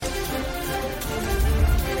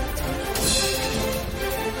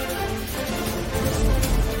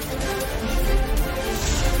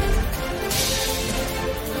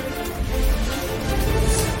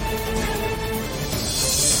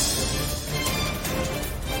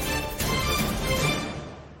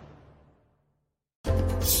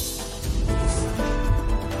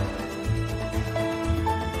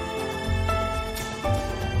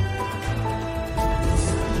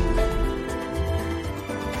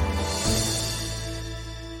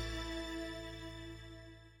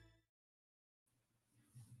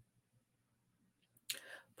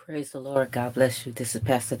Praise the Lord. God bless you. This is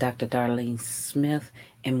Pastor Dr. Darlene Smith,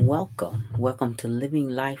 and welcome. Welcome to Living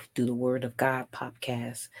Life Through the Word of God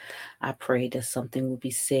podcast. I pray that something will be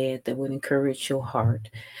said that would encourage your heart.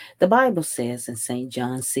 The Bible says in St.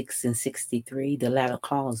 John 6 and 63, the latter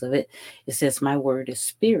clause of it, it says, My word is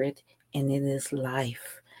spirit and it is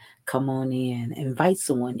life. Come on in. Invite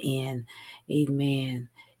someone in. Amen.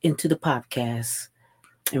 Into the podcast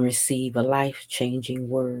and receive a life changing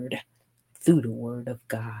word through the word of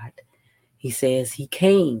God. He says he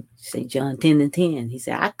came, say John 10 and 10. He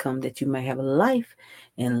said, I come that you may have a life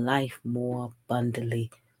and life more abundantly.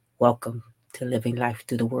 Welcome to Living Life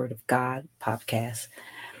Through the Word of God podcast.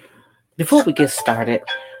 Before we get started,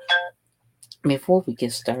 before we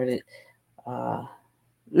get started, uh,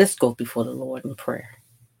 let's go before the Lord in prayer.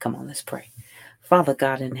 Come on, let's pray. Father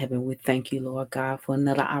God in heaven, we thank you, Lord God, for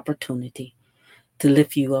another opportunity to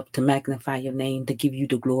lift you up, to magnify your name, to give you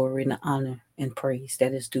the glory and the honor and praise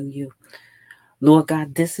that is due you. Lord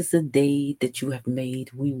God, this is a day that you have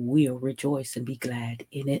made. We will rejoice and be glad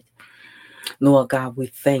in it. Lord God, we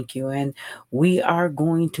thank you. And we are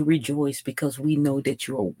going to rejoice because we know that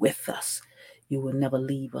you are with us. You will never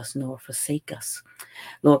leave us nor forsake us.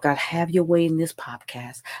 Lord God, have your way in this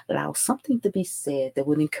podcast. Allow something to be said that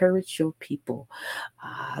will encourage your people.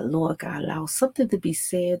 Lord God, allow something to be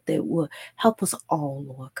said that will help us all,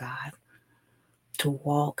 Lord God, to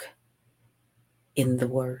walk in the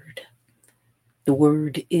word. The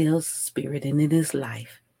word is spirit and it is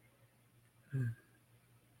life.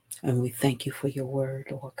 And we thank you for your word,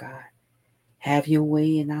 Lord God. Have your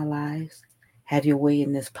way in our lives. Have your way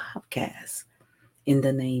in this podcast. In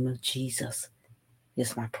the name of Jesus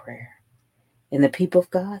is my prayer. And the people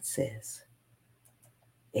of God says,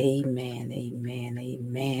 Amen, amen,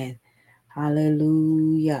 amen.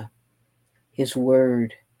 Hallelujah. His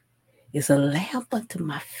word is a lamp unto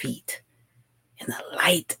my feet and a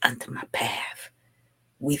light unto my path.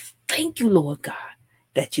 We thank you, Lord God,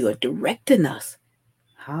 that you are directing us.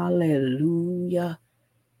 Hallelujah.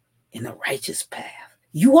 In the righteous path.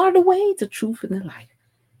 You are the way, the truth, and the life.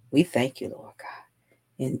 We thank you, Lord God.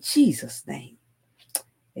 In Jesus' name.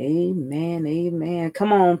 Amen. Amen.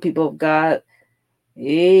 Come on, people of God.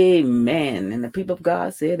 Amen. And the people of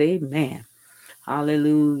God said, Amen.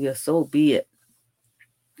 Hallelujah. So be it.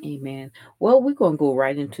 Amen. Well, we're going to go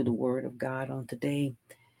right into the word of God on today.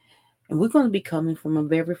 And we're going to be coming from a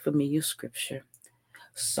very familiar scripture,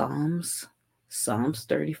 Psalms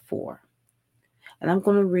 34. And I'm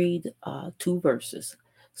going to read two verses,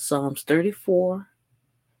 Psalms 34,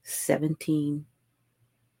 17,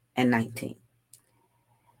 and 19.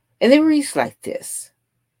 And it reads like this,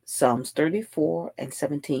 Psalms 34 and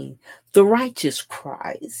 17. The righteous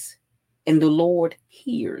cries, and the Lord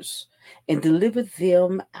hears, and delivers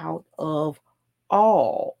them out of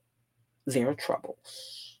all their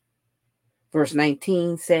troubles. Verse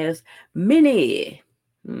 19 says, Many,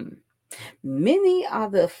 many are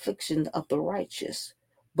the afflictions of the righteous,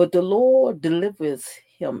 but the Lord delivers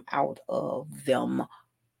him out of them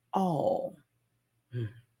all.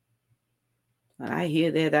 When I hear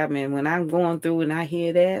that, when I'm going through and I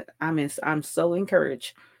hear that, I'm so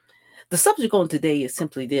encouraged. The subject on today is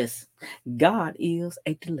simply this: God is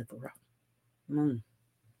a deliverer. Mm.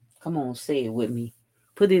 Come on, say it with me.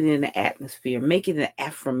 Put it in the atmosphere. Make it an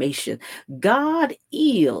affirmation. God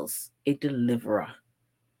is a deliverer.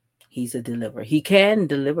 He's a deliverer. He can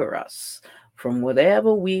deliver us from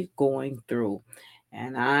whatever we're going through.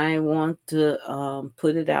 And I want to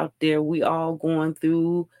put it out there. We all going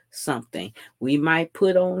through something. We might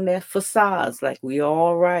put on that facades like we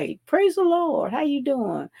all right. Praise the Lord. How you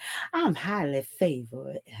doing? I'm highly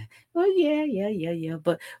favored. Well, yeah.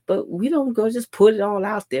 But we don't go just put it all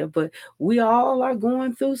out there. But we all are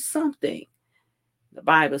going through something. The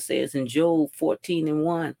Bible says in Job 14 and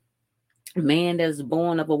 1, man that's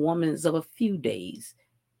born of a woman is of a few days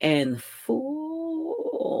and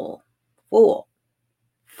full,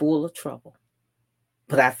 full of trouble.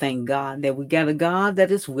 But I thank God that we got a God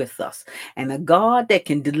that is with us and a God that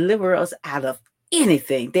can deliver us out of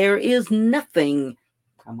anything. There is nothing,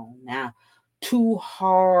 come on now, too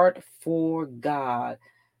hard for God.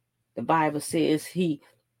 The Bible says he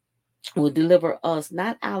will deliver us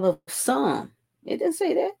not out of some. It didn't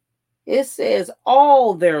say that. It says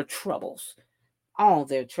all their troubles. All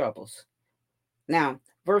their troubles. Now,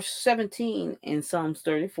 verse 17 in Psalms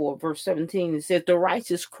 34, verse 17, it says, The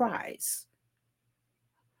righteous cries.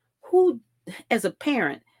 Who, as a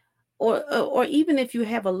parent, or even if you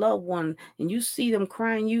have a loved one and you see them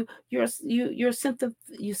crying, you're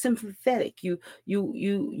sympathetic. You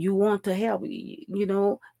want to help.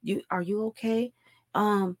 You are you okay?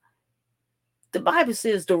 Um, the Bible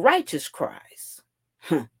says the righteous cries.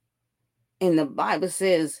 And the Bible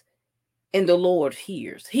says, and the Lord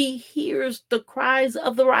hears. He hears the cries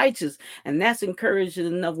of the righteous. And that's encouraging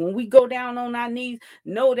enough. When we go down on our knees,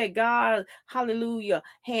 know that God, hallelujah,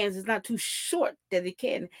 hands is not too short that he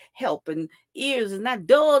can't help, and ears is not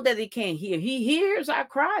dull that he can't hear. He hears our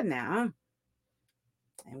cry now.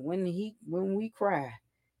 And when we cry,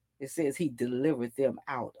 it says he delivered them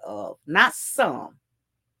out of not some,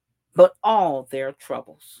 but all their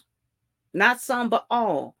troubles. Not some, but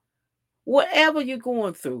all. Whatever you're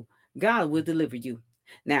going through, God will deliver you.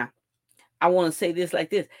 Now, I want to say this like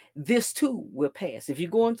this. This too will pass. If you're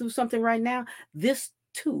going through something right now, this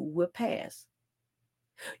too will pass.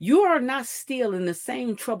 You are not still in the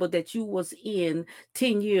same trouble that you was in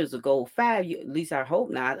 10 years ago, 5 years, at least I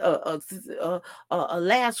hope not,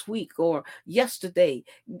 last week or yesterday.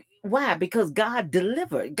 Why? Because God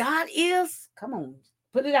delivered. God is, come on,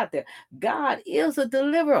 put it out there. God is a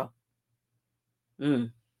deliverer.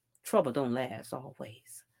 Trouble don't last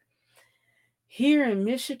always. Here in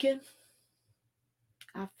Michigan,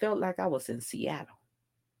 I felt like I was in Seattle.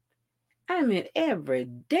 I mean, every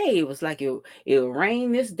day it was like it'll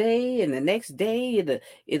rain this day, and the next day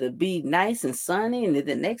it'll be nice and sunny, and then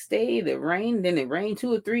the next day it'll rain. Then it rained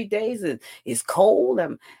 2 or 3 days, and it's cold.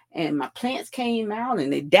 And my plants came out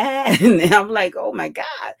and they died, and I'm like, oh my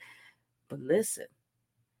God! But listen,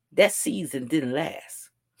 that season didn't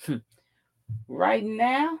last. Right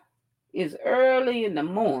now, it's early in the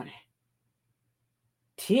morning,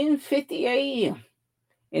 10:50 a.m.,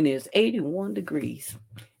 and it's 81 degrees,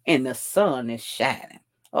 and the sun is shining.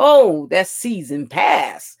 Oh, that season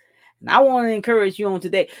passed. And I want to encourage you on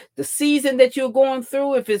today. The season that you're going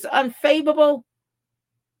through, if it's unfavorable,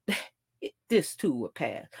 this too will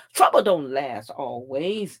pass. Trouble don't last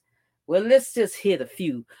always. Well, let's just hit a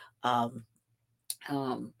few um,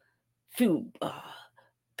 um,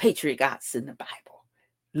 patriots in the Bible.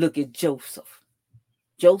 Look at Joseph.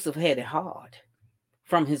 Joseph had it hard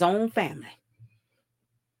from his own family.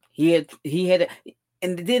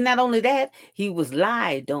 And then not only that, he was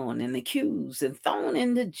lied on and accused and thrown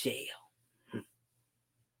into jail.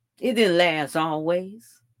 It didn't last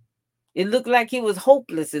always. It looked like he was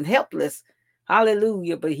hopeless and helpless.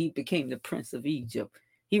 Hallelujah. But he became the prince of Egypt.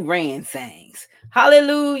 He ran things.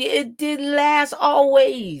 Hallelujah. It didn't last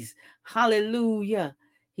always. Hallelujah.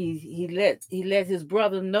 He let his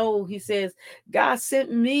brother know. He says, God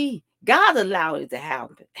sent me. God allowed it to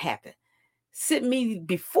happen. Sent me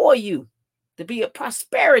before you to be a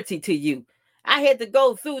prosperity to you. I had to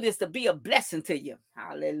go through this to be a blessing to you.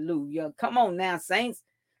 Hallelujah. Come on now, saints.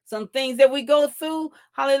 Some things that we go through,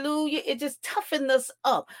 hallelujah, it just toughens us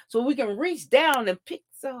up so we can reach down and pick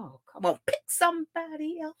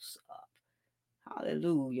somebody else up.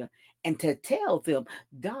 Hallelujah. And to tell them,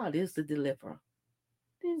 God is the deliverer.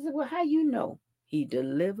 This is how you know he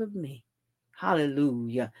delivered me.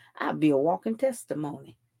 Hallelujah. I'll be a walking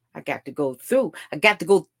testimony. I got to go through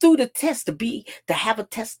the test to have a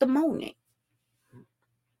testimony.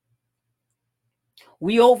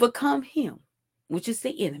 We overcome him, which is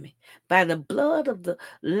the enemy, by the blood of the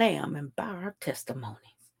Lamb and by our testimonies.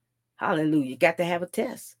 Hallelujah. You got to have a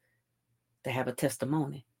test to have a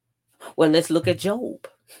testimony. Well, let's look at Job.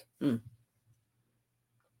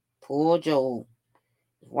 Poor Job.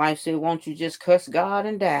 His wife said, won't you just curse God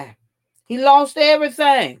and die? He lost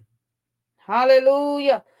everything.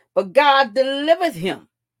 Hallelujah. But God delivered him.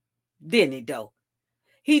 Didn't he, though?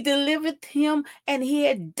 He delivered him, and he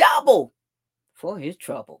had double for his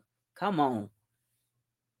trouble. Come on.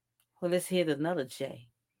 Well, let's hit another J.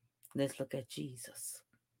 Let's look at Jesus.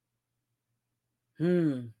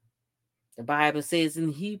 The Bible says in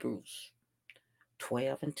Hebrews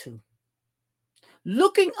 12:2,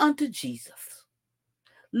 looking unto Jesus,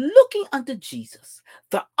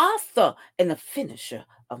 the author and the finisher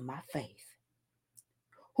of my faith,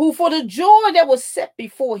 who for the joy that was set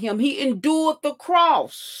before him, he endured the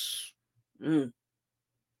cross.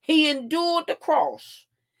 He endured the cross,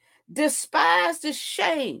 despised the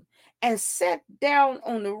shame, and sat down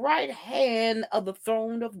on the right hand of the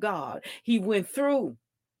throne of God. He went through,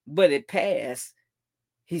 but it passed.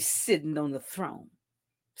 He's sitting on the throne,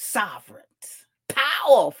 sovereign,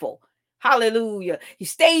 powerful. Hallelujah. He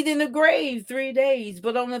stayed in the grave 3 days,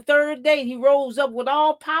 but on the third day, he rose up with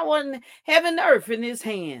all power in heaven and earth in his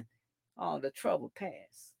hand. All the trouble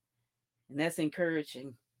passed. And that's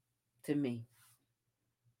encouraging to me.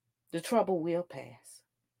 The trouble will pass.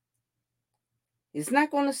 It's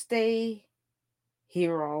not going to stay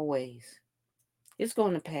here always. It's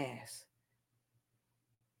going to pass.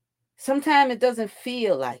 Sometimes it doesn't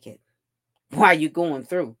feel like it while you're going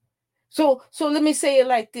through. So let me say it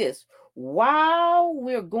like this. While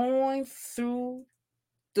we're going through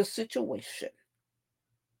the situation,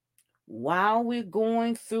 while we're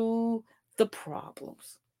going through the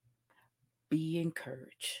problems, be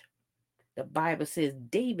encouraged. The Bible says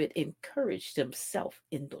David encouraged himself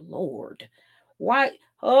in the Lord. Why?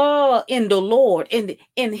 Oh, in the Lord, in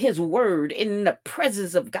his word, in the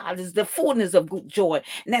presence of God is the fullness of good joy.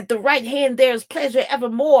 And at the right hand there is pleasure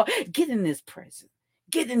evermore. Get in his presence.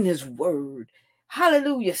 Get in his word.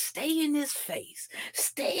 Hallelujah. Stay in his face.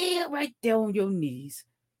 Stay right there on your knees.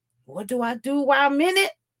 What do I do while I'm in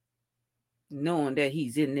it? Knowing that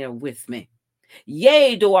he's in there with me.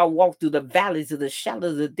 Yea, though I walk through the valleys of the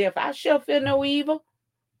shadows of death, I shall fear no evil.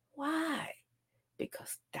 Why?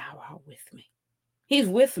 Because thou art with me. He's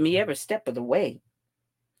with me every step of the way.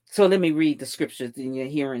 So let me read the scriptures in your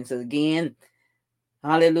hearings again.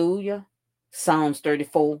 Hallelujah. Psalms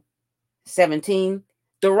 34:17.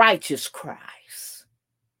 The righteous cries,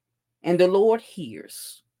 and the Lord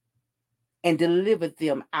hears and delivered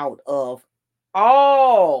them out of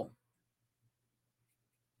all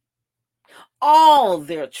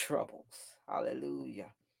their troubles.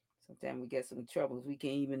 Hallelujah. Sometimes we get some troubles we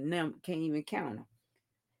can't even count them.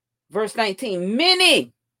 Verse 19,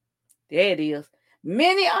 many, there it is,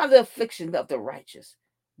 many are the afflictions of the righteous,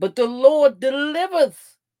 but the Lord delivers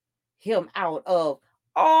him out of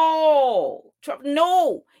all trouble.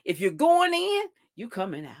 No, if you're going in, you're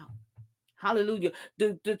coming out. Hallelujah.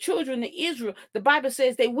 The children of Israel, the Bible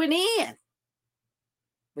says they went in,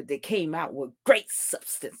 but they came out with great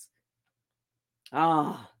substance.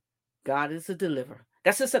 God is a deliverer.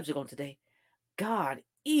 That's the subject on today. God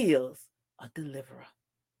is a deliverer.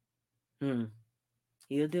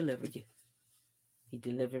 He'll deliver you. He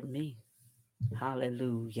delivered me.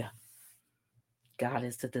 Hallelujah. God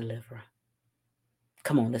is the deliverer.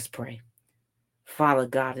 Come on, let's pray. Father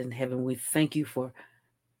God in heaven, we thank you for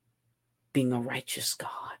being a righteous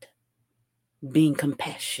God, being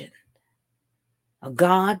compassionate, a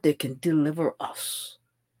God that can deliver us.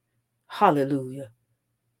 Hallelujah.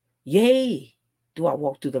 Yea, do I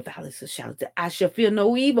walk through the valleys of shadows, that I shall fear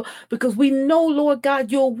no evil, because we know, Lord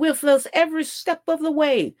God, you're with us every step of the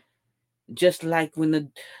way. Just like when the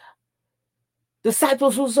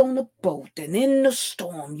disciples was on the boat and in the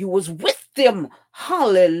storm, you was with them.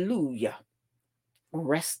 Hallelujah.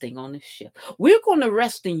 Resting on the ship. We're going to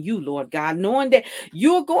rest in you, Lord God, knowing that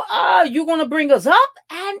you're going to bring us up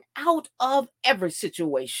and out of every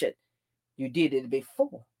situation. You did it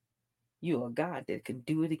before. You're a God that can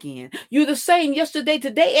do it again. You're the same yesterday,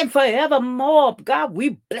 today, and forevermore. God,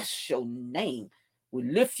 we bless your name. We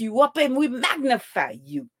lift you up and we magnify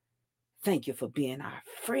you. Thank you for being our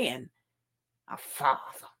friend, our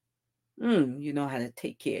Father. You know how to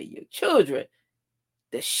take care of your children,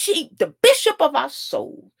 the sheep, the bishop of our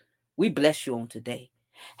soul. We bless you on today.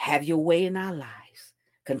 Have your way in our lives.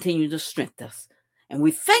 Continue to strengthen us. And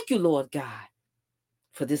we thank you, Lord God,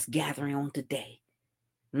 for this gathering on today.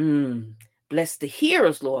 Bless the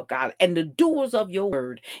hearers, Lord God, and the doers of your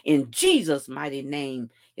word. In Jesus' mighty name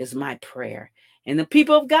is my prayer. And the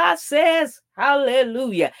people of God says,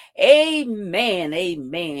 hallelujah. Amen.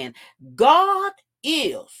 Amen. God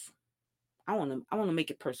is. I want to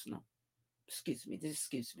make it personal. Excuse me.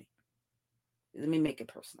 Let me make it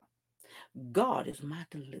personal. God is my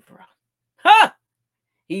deliverer. Ha!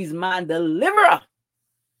 He's my deliverer.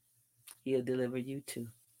 He'll deliver you too.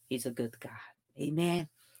 He's a good God. Amen.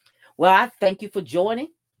 Well, I thank you for joining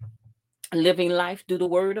Living Life Through the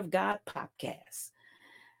Word of God podcast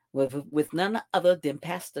with none other than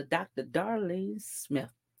Pastor Dr. Darlene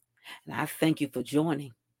Smith. And I thank you for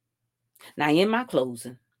joining. Now, in my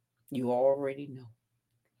closing, you already know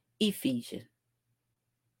Ephesians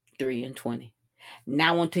 3:20.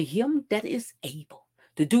 Now unto him that is able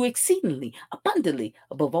to do exceedingly abundantly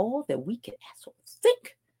above all that we can ask or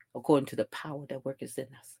think, according to the power that worketh in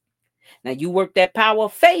us. Now you work that power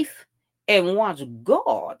of faith and watch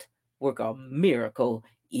God work a miracle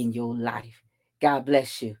in your life. God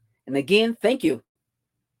bless you. And again, thank you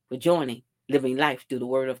for joining Living Life Through the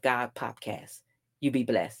Word of God podcast. You be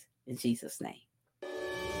blessed in Jesus' name.